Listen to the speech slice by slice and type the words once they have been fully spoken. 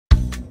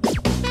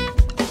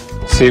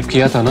Save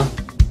किया था ना?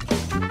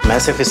 मैं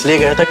सिर्फ इसलिए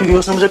गया था क्योंकि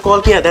उसने मुझे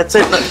कॉल किया, that's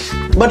it.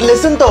 But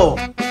listen तो.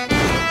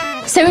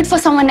 Save it for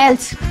someone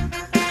else.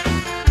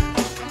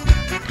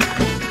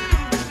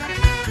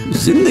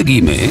 जिंदगी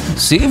में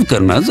सेव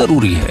करना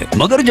जरूरी है,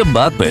 मगर जब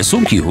बात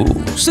पैसों की हो,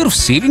 सिर्फ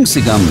सेविंग से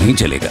काम नहीं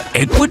चलेगा।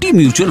 इक्विटी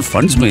म्यूचुअल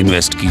फंड्स में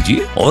इन्वेस्ट कीजिए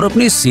और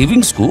अपने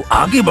सेविंग्स को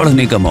आगे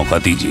बढ़ने का मौका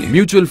दीजिए।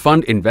 Mutual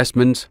fund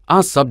investments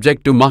are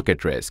subject to market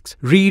risks.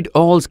 Read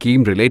all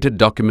scheme-related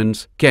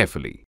documents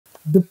carefully.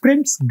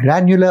 ThePrint's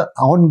granular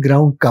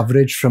on-ground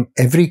coverage from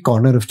every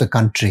corner of the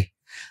country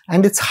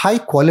and its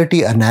high-quality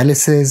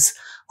analysis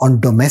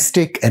on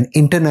domestic and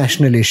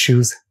international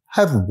issues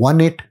have won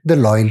it the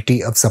loyalty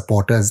of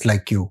supporters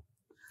like you.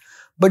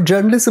 But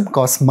journalism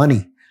costs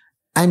money,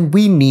 and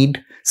we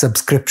need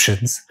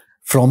subscriptions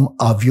from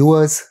our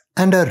viewers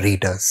and our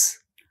readers.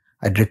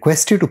 I'd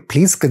request you to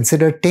please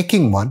consider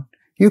taking one.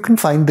 You can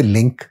find the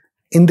link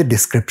in the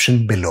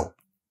description below.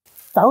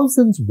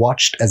 Thousands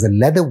watched as a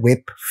leather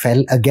whip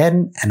fell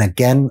again and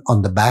again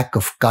on the back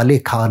of Kale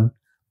Khan,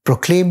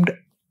 proclaimed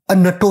a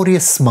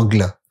notorious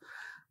smuggler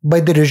by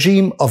the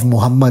regime of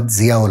Muhammad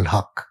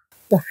Zia-ul-Haq.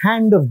 The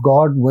hand of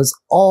God was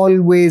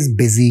always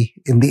busy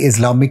in the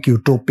Islamic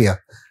utopia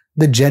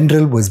the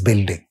general was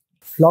building.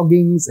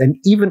 Floggings and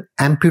even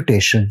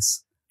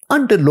amputations,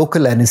 under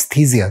local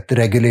anesthesia, the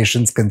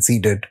regulations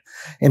conceded,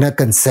 in a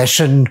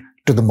concession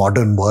to the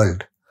modern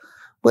world,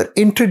 were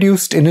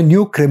introduced in a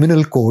new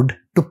criminal code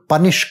to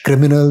punish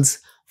criminals,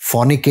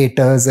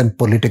 fornicators, and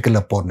political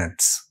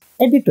opponents.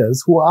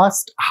 Editors who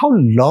asked how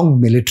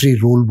long military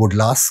rule would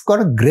last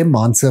got a grim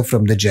answer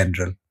from the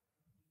general.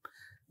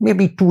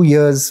 Maybe 2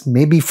 years,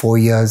 maybe 4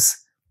 years,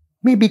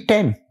 maybe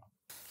 10.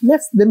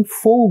 Less than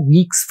 4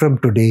 weeks from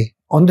today,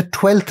 on the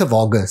 12th of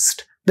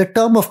August, the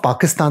term of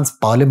Pakistan's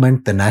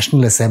parliament, the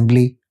National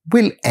Assembly,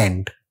 will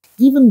end.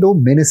 Even though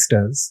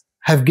ministers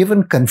have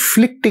given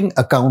conflicting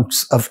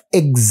accounts of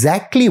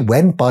exactly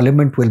when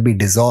parliament will be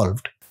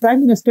dissolved,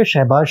 Prime Minister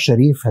Shehbaz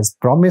Sharif has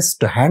promised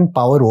to hand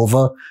power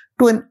over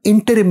to an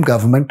interim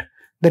government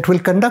that will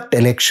conduct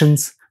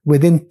elections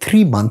within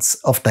 3 months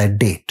of that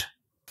date.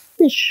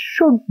 This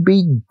should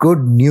be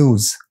good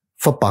news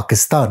for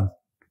Pakistan.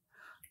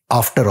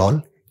 After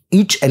all,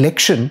 each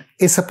election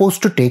is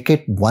supposed to take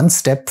it one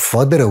step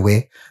further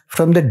away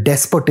from the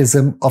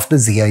despotism of the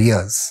Zia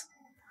years.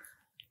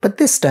 But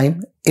this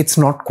time, it's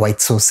not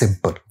quite so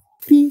simple.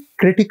 3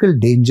 critical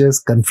dangers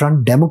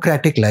confront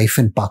democratic life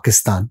in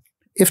Pakistan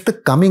if the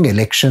coming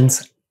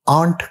elections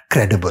aren't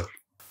credible.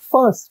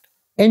 First,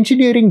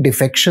 engineering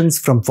defections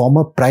from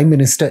former Prime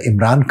Minister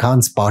Imran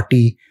Khan's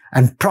party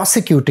and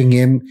prosecuting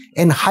him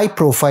in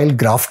high-profile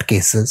graft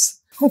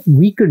cases have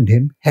weakened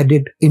him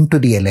headed into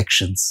the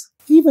elections.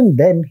 Even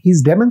then,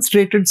 he's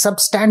demonstrated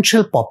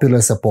substantial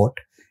popular support,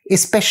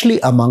 especially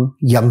among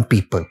young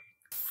people.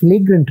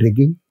 Flagrant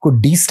rigging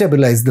could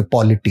destabilize the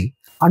polity,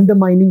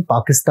 undermining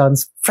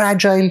Pakistan's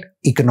fragile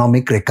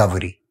economic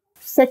recovery.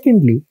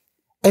 Secondly,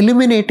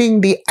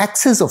 eliminating the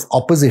axis of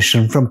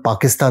opposition from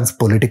Pakistan's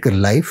political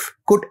life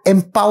could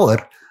empower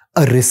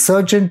a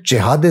resurgent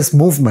jihadist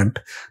movement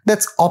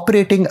that's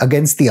operating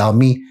against the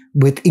army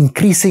with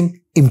increasing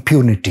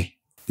impunity.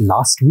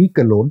 Last week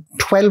alone,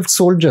 12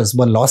 soldiers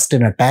were lost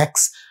in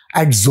attacks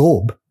at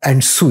Zob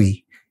and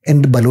Sui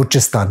in the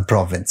Balochistan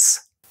province.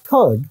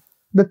 Third,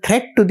 the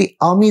threat to the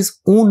army's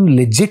own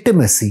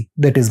legitimacy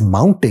that is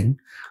mounting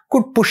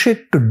could push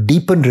it to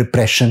deepen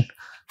repression,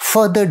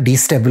 further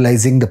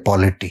destabilizing the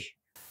polity.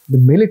 The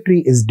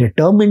military is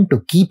determined to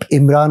keep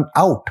Imran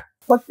out,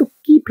 but to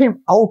keep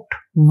him out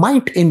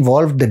might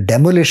involve the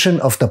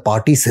demolition of the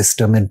party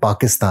system in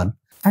Pakistan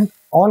and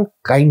all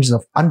kinds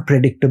of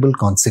unpredictable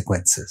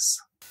consequences.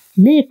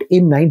 Late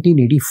in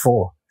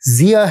 1984,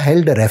 Zia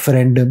held a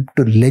referendum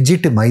to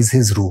legitimize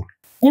his rule.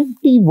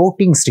 Empty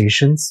voting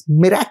stations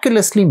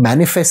miraculously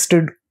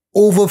manifested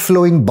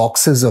overflowing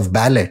boxes of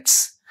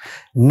ballots,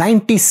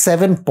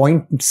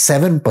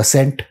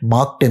 97.7%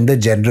 marked in the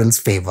general's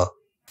favor.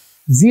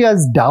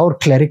 Zia's dour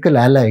clerical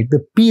ally, the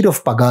Peer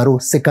of Pagaro,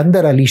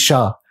 Sikandar Ali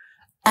Shah,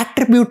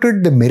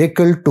 attributed the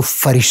miracle to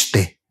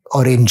farishtey,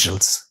 or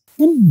angels.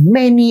 In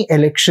many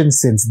elections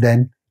since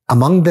then,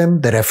 among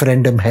them the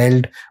referendum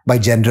held by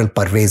General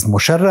Parvez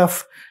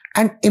Musharraf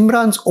and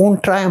Imran's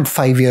own triumph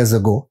 5 years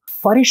ago,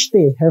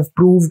 farishtey have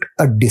proved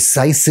a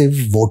decisive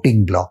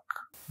voting bloc.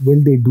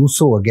 Will they do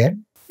so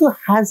again? To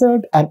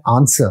hazard an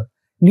answer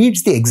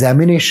needs the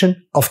examination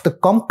of the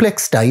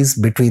complex ties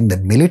between the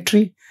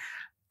military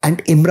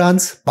and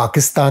Imran's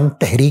Pakistan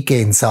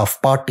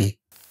Tehreek-e-Insaf party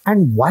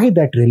and why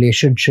that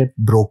relationship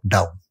broke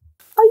down.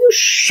 Are you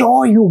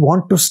sure you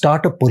want to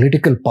start a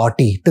political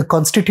party? The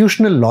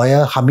constitutional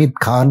lawyer Hamid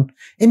Khan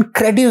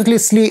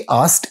incredulously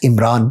asked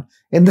Imran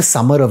in the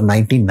summer of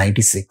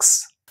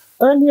 1996.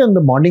 Early on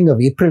the morning of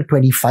April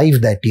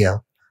 25 that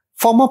year,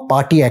 former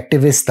party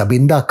activist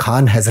Tabinda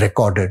Khan has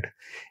recorded,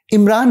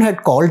 Imran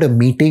had called a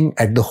meeting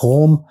at the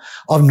home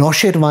of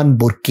Noshirwan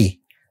Burki,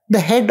 the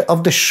head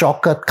of the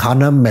Shaukat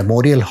Khanam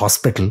Memorial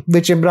Hospital,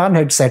 which Imran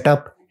had set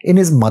up in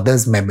his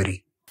mother's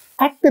memory.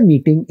 At the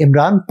meeting,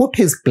 Imran put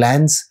his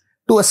plans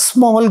to a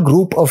small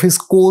group of his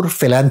core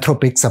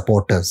philanthropic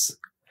supporters.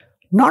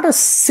 Not a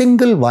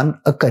single one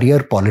a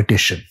career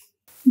politician.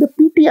 The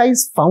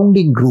PTI's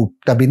founding group,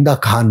 Tabinda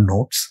Khan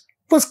notes,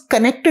 was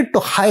connected to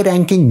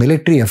high-ranking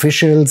military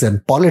officials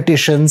and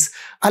politicians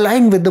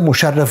aligned with the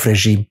Musharraf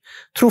regime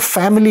through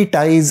family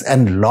ties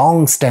and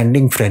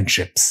long-standing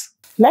friendships.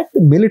 Like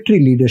the military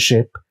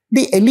leadership,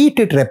 the elite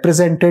it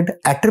represented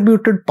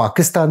attributed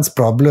Pakistan's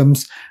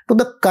problems to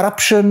the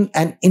corruption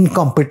and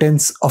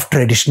incompetence of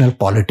traditional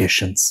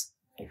politicians.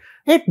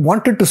 It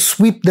wanted to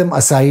sweep them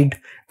aside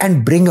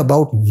and bring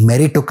about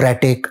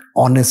meritocratic,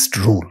 honest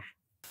rule.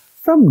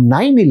 From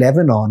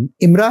 9/11 on,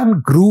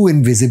 Imran grew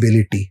in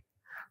visibility.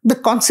 The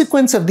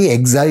consequence of the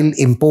exile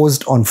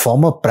imposed on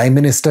former Prime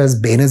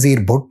Ministers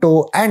Benazir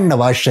Bhutto and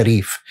Nawaz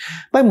Sharif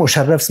by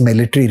Musharraf's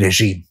military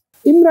regime.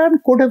 Imran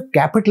could have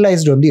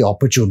capitalized on the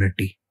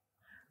opportunity.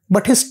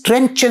 But his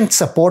trenchant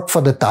support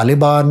for the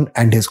Taliban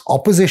and his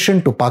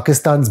opposition to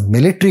Pakistan's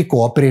military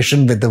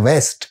cooperation with the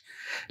West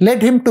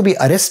led him to be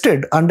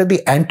arrested under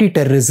the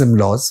anti-terrorism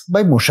laws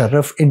by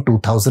Musharraf in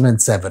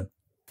 2007.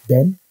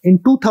 Then,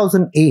 in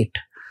 2008,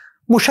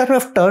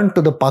 Musharraf turned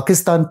to the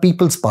Pakistan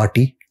People's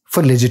Party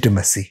for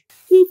legitimacy.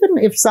 Even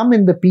if some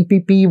in the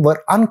PPP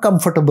were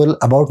uncomfortable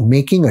about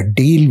making a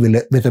deal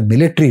with a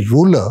military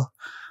ruler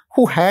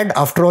who had,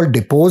 after all,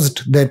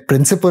 deposed their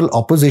principal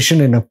opposition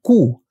in a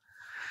coup,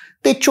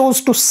 they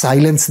chose to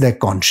silence their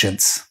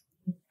conscience.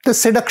 The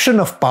seduction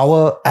of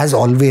power, as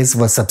always,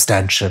 was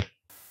substantial.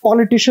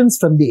 Politicians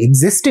from the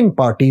existing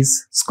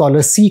parties,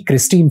 scholar C.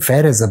 Christine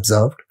Fair has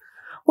observed,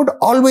 would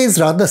always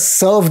rather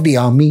serve the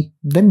army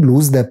than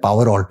lose their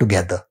power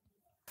altogether.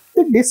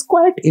 The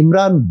disquiet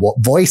Imran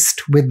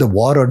voiced with the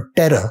war on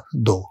terror,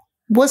 though,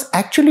 was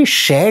actually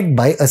shared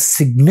by a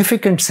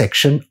significant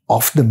section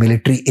of the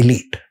military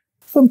elite.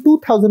 From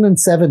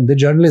 2007, the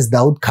journalist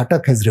Daud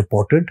Khatak has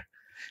reported,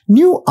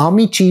 new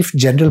Army Chief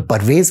General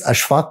Parvez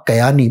Ashfaq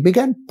Kayani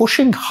began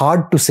pushing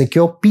hard to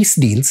secure peace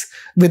deals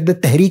with the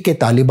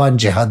Tehreek-e-Taliban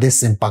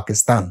jihadists in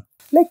Pakistan.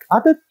 Like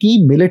other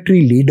key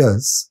military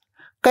leaders,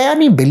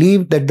 Kayani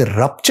believed that the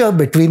rupture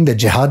between the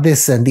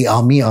jihadists and the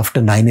army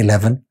after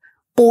 9/11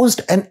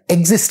 posed an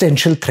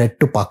existential threat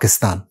to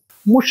Pakistan.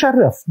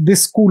 Musharraf,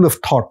 this school of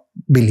thought,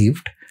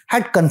 believed,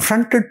 had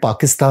confronted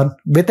Pakistan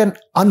with an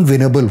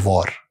unwinnable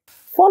war.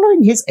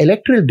 Following his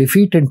electoral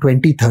defeat in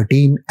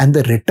 2013 and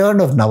the return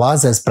of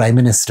Nawaz as Prime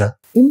Minister,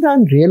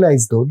 Imran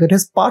realized, though, that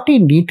his party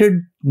needed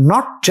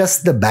not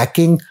just the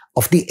backing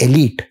of the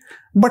elite,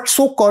 but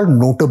so-called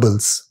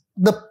notables,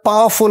 the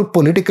powerful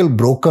political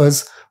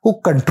brokers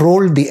who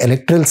controlled the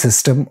electoral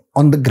system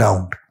on the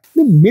ground.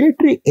 The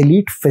military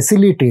elite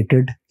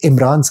facilitated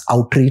Imran's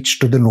outreach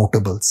to the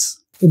notables.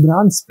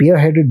 Imran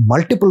spearheaded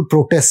multiple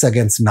protests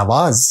against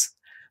Nawaz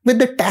with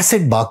the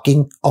tacit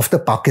backing of the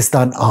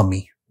Pakistan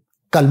army,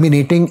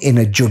 culminating in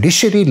a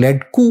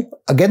judiciary-led coup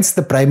against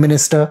the Prime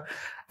Minister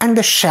and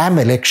the sham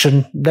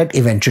election that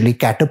eventually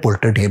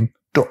catapulted him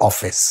to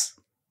office.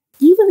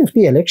 Even if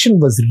the election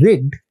was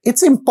rigged,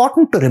 it's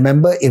important to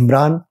remember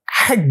Imran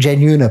had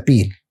genuine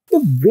appeal.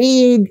 The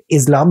vague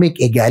Islamic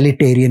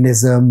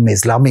egalitarianism,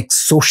 Islamic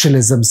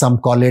socialism, some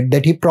call it,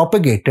 that he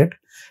propagated,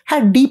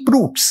 had deep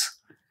roots.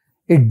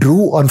 It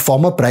drew on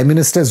former Prime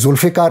Minister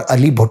Zulfikar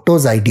Ali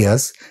Bhutto's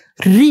ideas,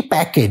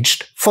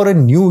 repackaged for a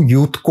new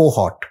youth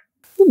cohort.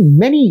 To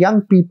many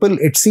young people,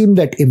 it seemed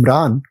that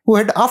Imran, who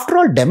had after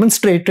all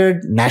demonstrated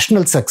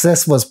national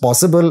success was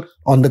possible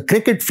on the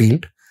cricket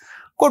field,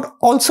 could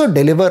also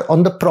deliver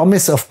on the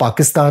promise of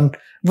Pakistan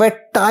where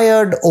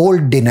tired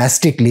old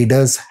dynastic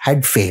leaders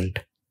had failed.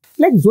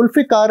 Like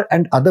Zulfikar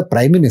and other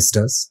prime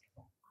ministers,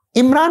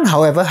 Imran,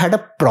 however, had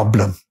a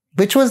problem,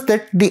 which was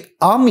that the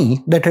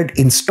army that had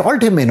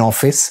installed him in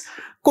office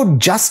could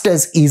just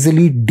as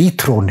easily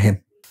dethrone him.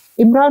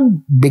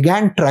 Imran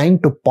began trying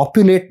to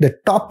populate the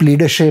top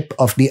leadership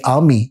of the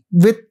army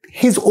with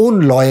his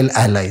own loyal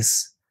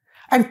allies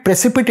and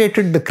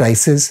precipitated the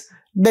crisis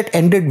that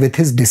ended with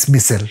his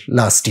dismissal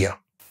last year.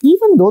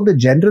 Even though the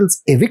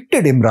generals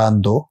evicted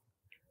Imran, though,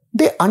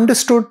 they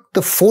understood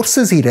the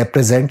forces he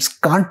represents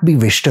can't be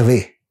wished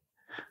away.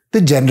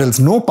 The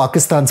generals know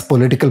Pakistan's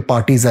political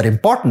parties are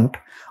important,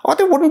 or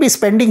they wouldn't be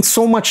spending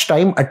so much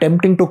time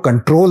attempting to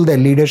control their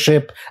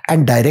leadership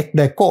and direct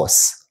their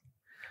course.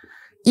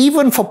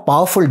 Even for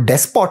powerful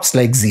despots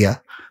like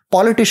Zia,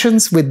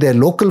 politicians with their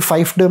local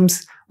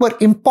fiefdoms were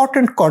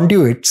important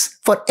conduits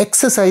for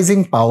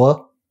exercising power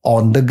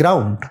on the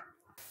ground.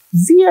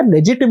 Zia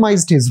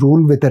legitimized his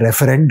rule with a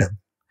referendum.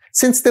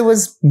 Since there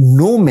was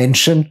no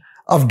mention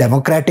of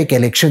democratic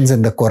elections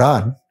in the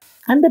Quran,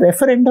 and the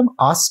referendum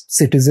asked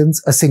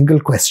citizens a single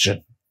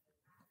question: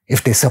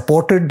 if they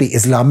supported the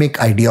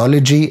Islamic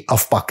ideology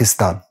of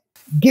Pakistan.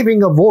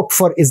 Giving a vote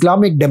for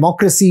Islamic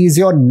democracy is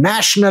your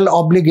national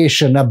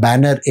obligation, a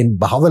banner in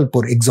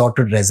Bahawalpur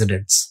exhorted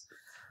residents.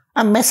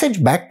 A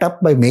message backed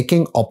up by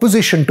making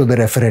opposition to the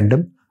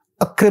referendum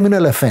a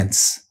criminal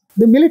offence.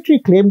 The military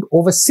claimed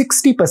over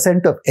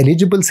 60% of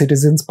eligible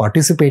citizens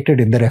participated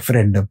in the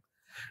referendum,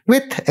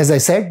 with, as I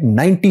said,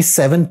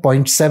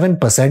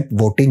 97.7%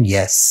 voting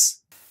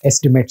yes.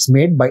 Estimates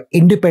made by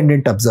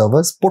independent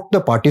observers put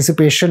the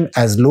participation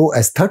as low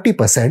as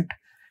 30%,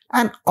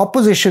 and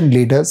opposition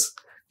leaders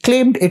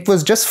claimed it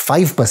was just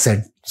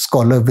 5%,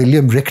 scholar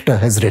William Richter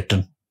has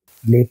written.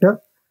 Later,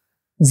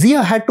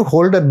 Zia had to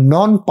hold a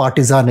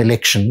non-partisan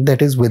election,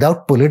 that is,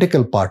 without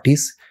political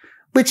parties,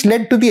 which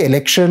led to the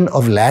election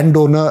of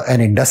landowner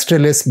and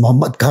industrialist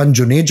Muhammad Khan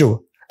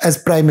Junejo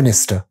as Prime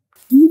Minister.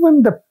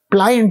 Even the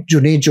pliant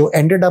Junejo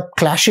ended up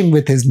clashing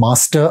with his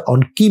master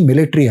on key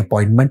military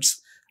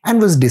appointments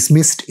and was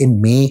dismissed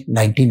in May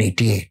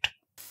 1988.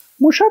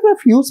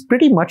 Musharraf used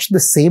pretty much the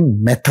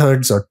same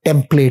methods or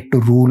template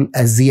to rule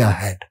as Zia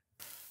had.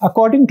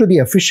 According to the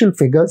official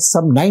figures,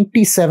 some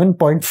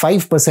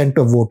 97.5%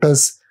 of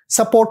voters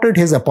supported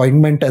his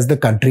appointment as the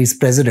country's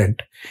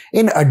president,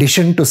 in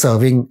addition to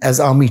serving as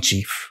army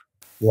chief.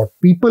 What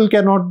people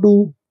cannot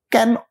do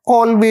can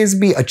always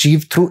be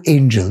achieved through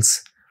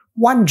angels,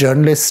 one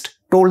journalist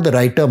told the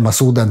writer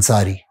Masood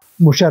Ansari.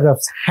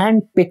 Musharraf's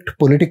hand-picked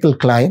political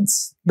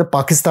clients, the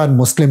Pakistan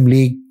Muslim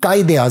League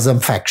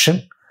Quaid-e-Azam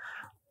faction,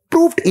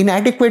 proved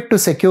inadequate to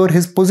secure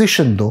his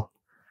position though,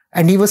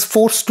 and he was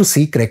forced to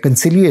seek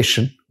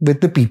reconciliation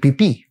with the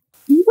PPP.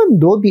 Even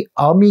though the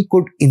army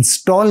could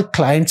install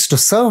clients to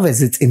serve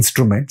as its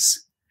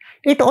instruments,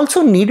 it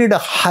also needed a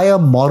higher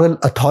moral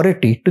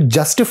authority to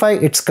justify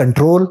its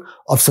control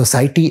of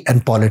society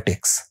and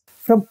politics.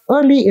 From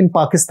early in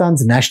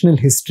Pakistan's national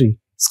history,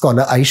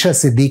 scholar Aisha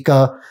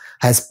Siddiqa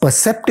has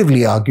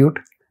perceptively argued,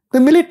 the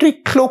military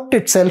cloaked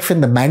itself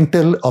in the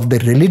mantle of the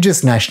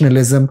religious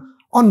nationalism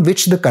on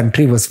which the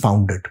country was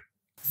founded.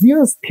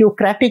 Zia's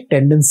theocratic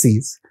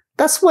tendencies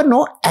thus were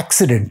no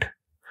accident.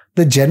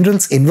 The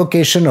general's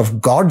invocation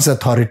of God's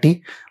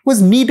authority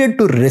was needed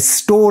to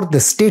restore the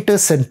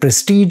status and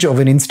prestige of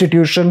an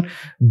institution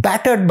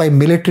battered by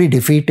military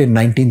defeat in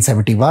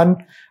 1971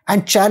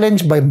 and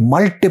challenged by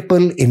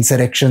multiple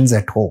insurrections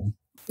at home.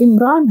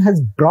 Imran has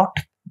brought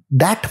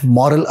that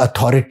moral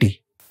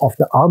authority of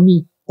the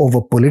army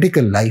over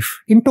political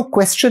life into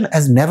question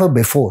as never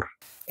before,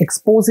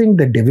 exposing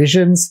the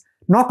divisions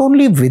not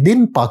only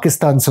within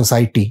Pakistan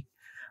society,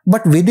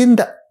 but within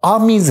the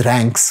army's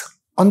ranks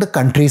on the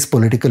country's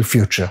political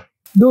future.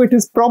 Though it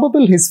is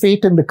probable his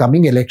fate in the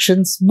coming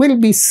elections will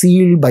be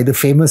sealed by the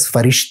famous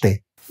farishtey,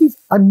 he's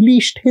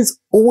unleashed his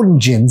own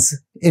jinns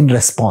in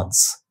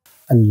response.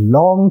 A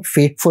long,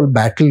 fateful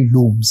battle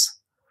looms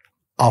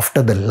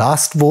after the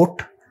last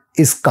vote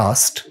is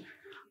cast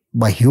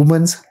by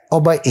humans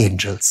or by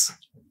angels.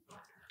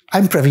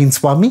 I'm Praveen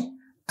Swami,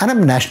 and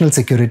I'm National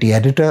Security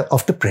Editor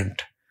of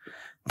ThePrint.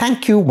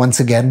 Thank you once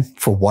again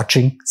for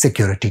watching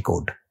Security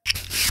Code.